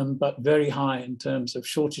 but very high in terms of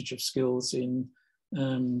shortage of skills in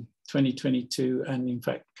 2022 and in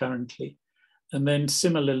fact currently. And then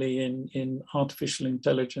similarly in artificial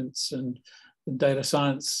intelligence and the data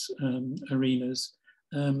science arenas,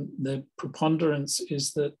 the preponderance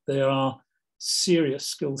is that there are serious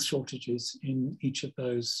skills shortages in each of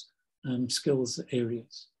those skills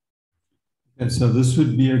areas. And so this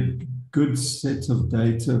would be a good set of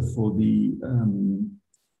data for the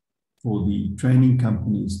training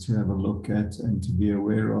companies to have a look at and to be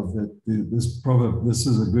aware of that this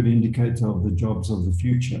is a good indicator of the jobs of the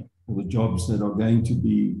future, or the jobs that are going to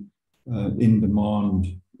be in demand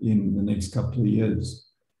in the next couple of years.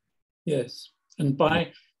 Yes, and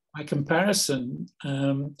by comparison,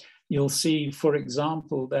 you'll see, for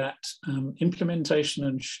example, that implementation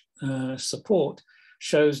and support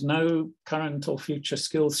shows no current or future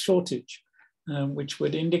skills shortage, which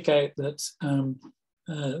would indicate that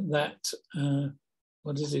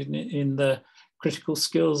what is it in the critical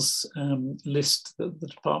skills list that the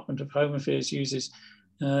Department of Home Affairs uses,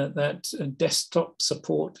 that a desktop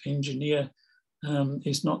support engineer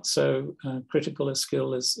is not so critical a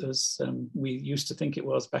skill as we used to think it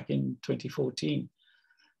was back in 2014.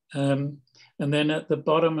 And then at the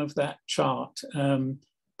bottom of that chart,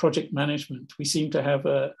 project management, we seem to have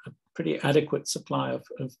a pretty adequate supply of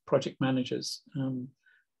project managers,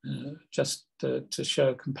 just to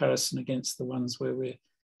show comparison against the ones where we're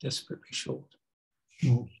desperately short.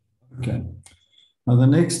 Sure. Okay. Now, the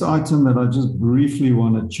next item that I just briefly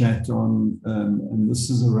want to chat on, and this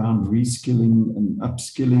is around reskilling and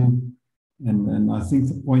upskilling. And I think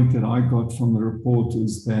the point that I got from the report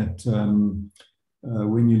is that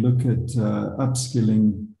when you look at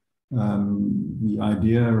upskilling, the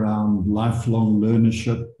idea around lifelong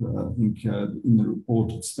learnership, I think in the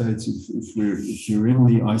report it states if you're in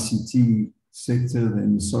the ICT sector,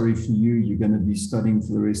 then sorry for you, you're going to be studying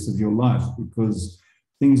for the rest of your life, because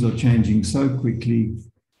things are changing so quickly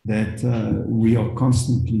that we are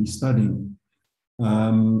constantly studying.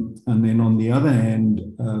 And then on the other hand,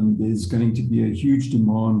 there's going to be a huge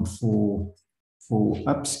demand for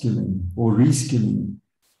upskilling or reskilling,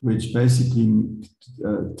 which basically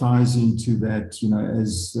ties into that, you know,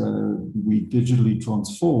 as we digitally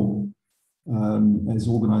transform, as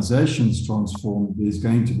organizations transform, there's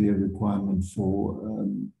going to be a requirement for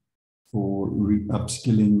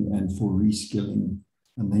upskilling and for reskilling.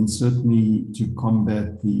 And then certainly to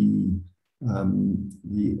combat the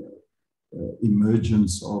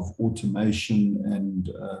emergence of automation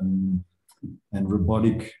and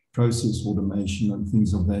robotic process automation and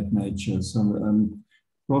things of that nature. So,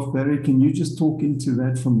 Prof. Barry, can you just talk into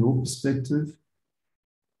that from your perspective?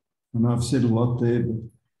 I know I've said a lot there, but...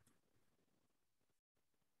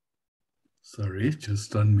 Sorry,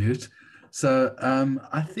 just on mute. So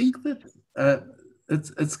I think that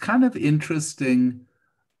it's kind of interesting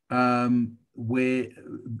where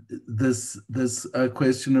this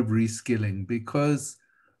question of reskilling, because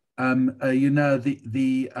you know,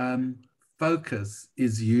 the focus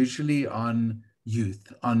is usually on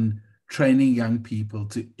youth, on training young people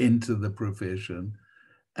to enter the profession.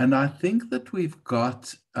 And I think that we've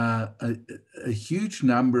got a huge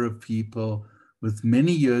number of people with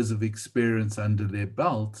many years of experience under their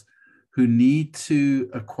belt who need to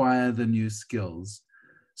acquire the new skills.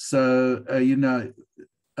 So, you know,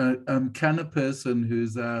 can a person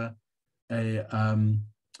who's a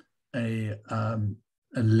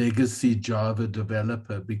legacy Java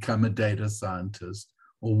developer become a data scientist?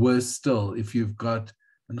 Or worse still, if you've got,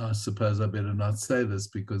 and I suppose I better not say this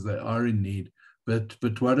because they are in need,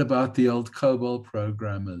 but what about the old COBOL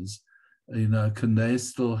programmers? You know, can they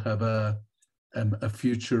still have a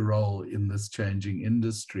future role in this changing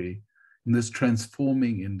industry, in this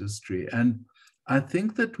transforming industry? And I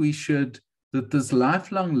think that we should, that this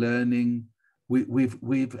lifelong learning, we've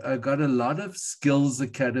got a lot of skills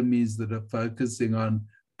academies that are focusing on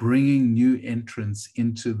bringing new entrants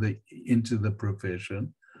into the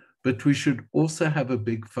profession, but we should also have a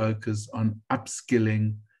big focus on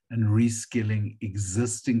upskilling and reskilling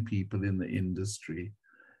existing people in the industry.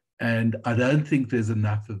 And I don't think there's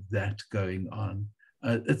enough of that going on.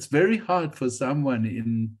 It's very hard for someone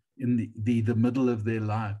in the middle of their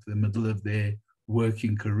life, the middle of their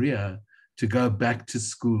working career, to go back to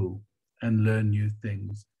school and learn new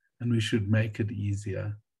things. And we should make it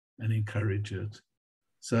easier and encourage it.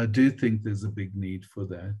 So I do think there's a big need for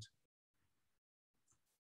that.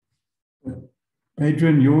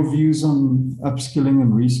 Adrian, your views on upskilling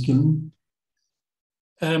and reskilling?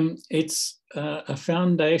 It's a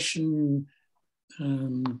foundation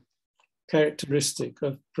characteristic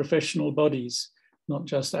of professional bodies, not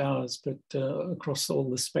just ours, but across all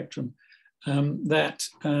the spectrum, that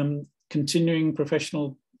continuing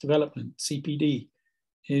professional development, CPD,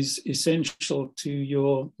 is essential to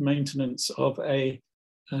your maintenance of a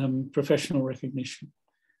professional recognition.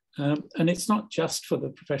 And it's not just for the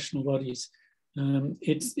professional bodies.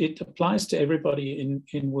 It applies to everybody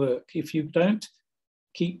in work. If you don't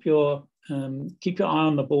keep your eye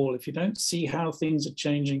on the ball, if you don't see how things are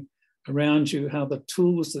changing around you, how the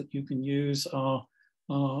tools that you can use are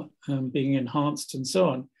being enhanced and so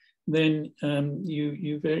on, then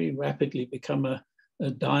you very rapidly become a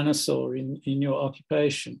dinosaur in your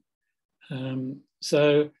occupation.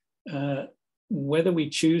 So whether we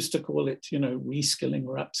choose to call it, you know, reskilling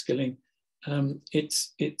or upskilling,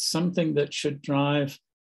 it's something that should drive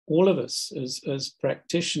all of us as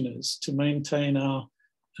practitioners to maintain our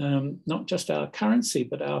not just our currency,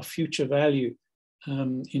 but our future value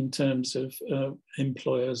in terms of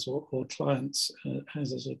employers or clients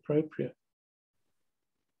as is appropriate.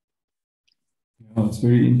 Yeah, it's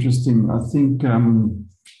very interesting. I think,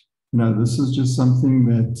 this is just something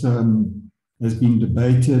that has been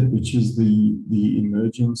debated, which is the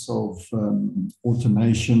emergence of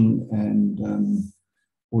automation and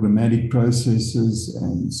automatic processes,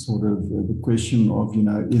 and sort of the question of,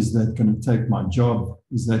 is that going to take my job?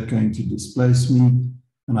 Is that going to displace me?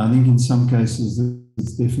 And I think in some cases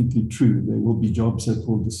it's definitely true. There will be jobs that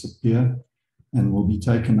will disappear and will be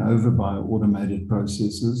taken over by automated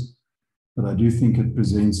processes. But I do think it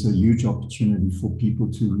presents a huge opportunity for people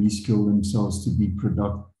to reskill themselves, to be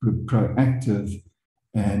proactive,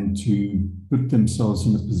 and to put themselves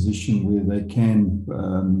in a position where they can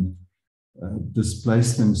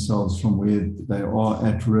displace themselves from where they are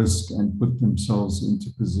at risk and put themselves into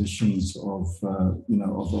positions of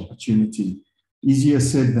opportunity. Easier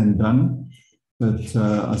said than done, but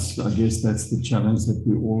I guess that's the challenge that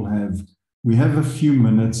we all have. We have a few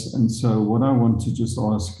minutes, and so what I want to just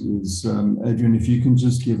ask is, Adrian, if you can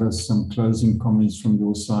just give us some closing comments from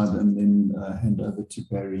your side, and then hand over to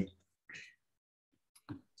Barry.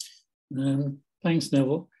 Thanks,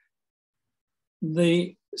 Neville.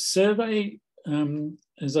 The survey,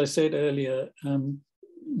 as I said earlier,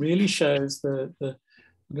 really shows I'm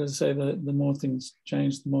going to say the more things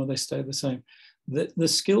change, the more they stay the same. The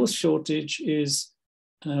skills shortage is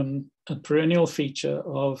a perennial feature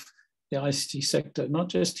of the ICT sector, not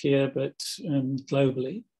just here, but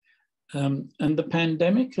globally. And the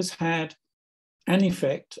pandemic has had an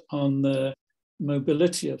effect on the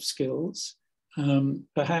mobility of skills,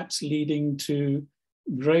 perhaps leading to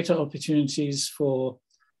greater opportunities for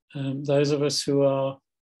those of us who are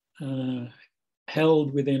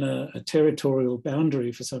held within a territorial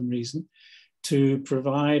boundary for some reason to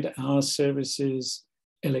provide our services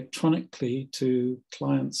electronically to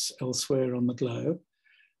clients elsewhere on the globe.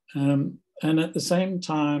 And at the same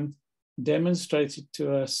time, demonstrated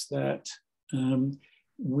to us that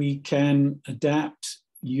we can adapt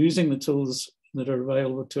using the tools that are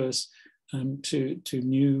available to us to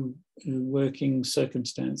new working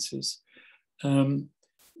circumstances.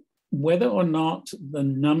 Whether or not the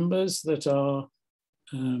numbers that are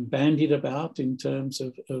bandied about in terms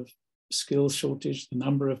of skills shortage, the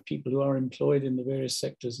number of people who are employed in the various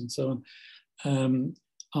sectors and so on,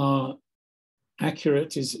 are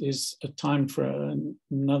accurate is a time for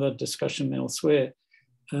another discussion elsewhere.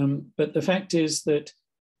 But the fact is that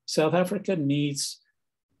South Africa needs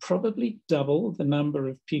probably double the number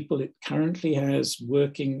of people it currently has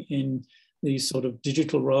working in these sort of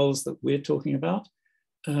digital roles that we're talking about.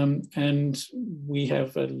 And we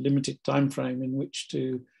have a limited time frame in which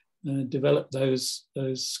to develop those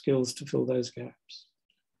skills to fill those gaps.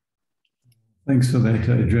 Thanks for that,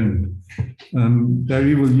 Adrian.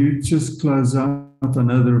 Barry, will you just close out? I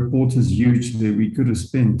know the report is huge there. We could have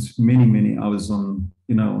spent many, many hours on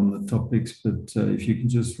the topics, but if you can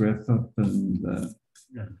just wrap up and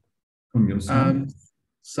from your side.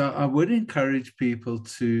 So I would encourage people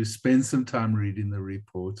to spend some time reading the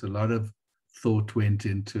report. A lot of thought went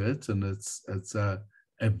into it, and it's a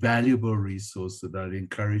valuable resource that I'd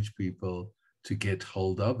encourage people to get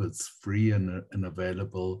hold of. It's free and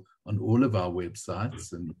available on all of our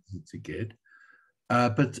websites and easy to get.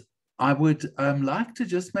 But I would like to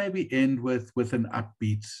just maybe end with an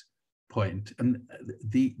upbeat point. And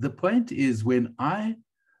the point is, when I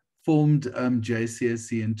formed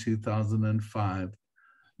JCSE in 2005,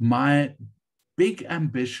 my big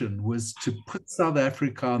ambition was to put South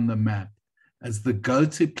Africa on the map as the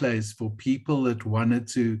go-to place for people that wanted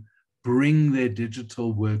to bring their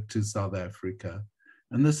digital work to South Africa.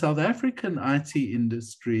 And the South African IT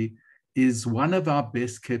industry is one of our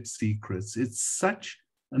best kept secrets. It's such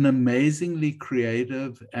an amazingly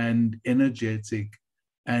creative and energetic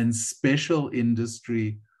and special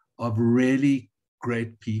industry of really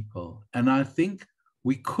great people. And I think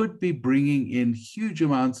we could be bringing in huge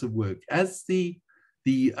amounts of work, as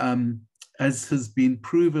as has been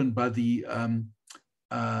proven by the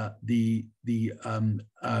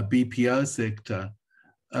BPO sector.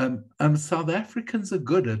 South Africans are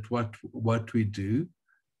good at what we do.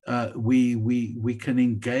 We can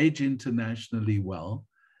engage internationally well.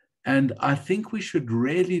 And I think we should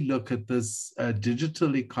really look at this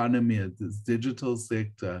digital economy, at this digital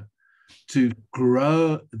sector, to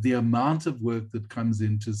grow the amount of work that comes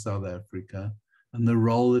into South Africa and the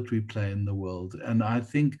role that we play in the world. And I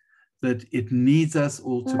think that it needs us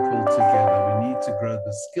all to pull together. We need to grow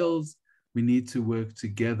the skills, we need to work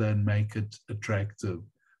together and make it attractive.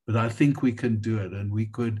 But I think we can do it, and we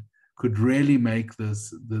could really make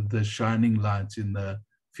this the shining light in the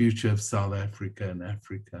future of South Africa and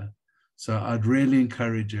Africa. So I'd really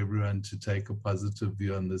encourage everyone to take a positive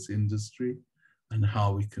view on this industry and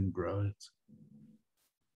how we can grow it.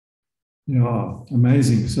 Yeah,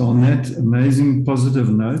 amazing. So on that amazing positive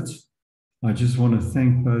note, I just want to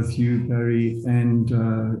thank both you, Barry and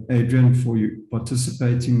Adrian, for you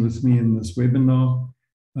participating with me in this webinar.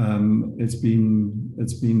 It's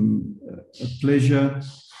been a pleasure.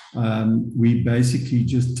 We basically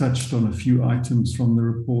just touched on a few items from the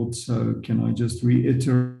report. So can I just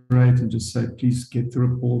reiterate and just say, please get the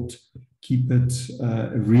report, keep it,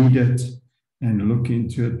 read it, and look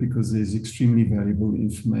into it, because there's extremely valuable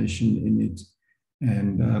information in it.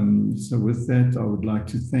 And so with that, I would like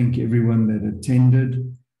to thank everyone that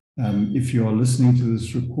attended. If you are listening to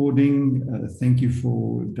this recording, thank you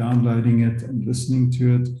for downloading it and listening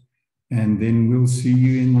to it. And then we'll see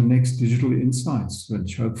you in the next Digital Insights,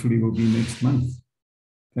 which hopefully will be next month.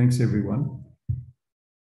 Thanks, everyone.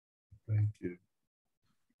 Thank you.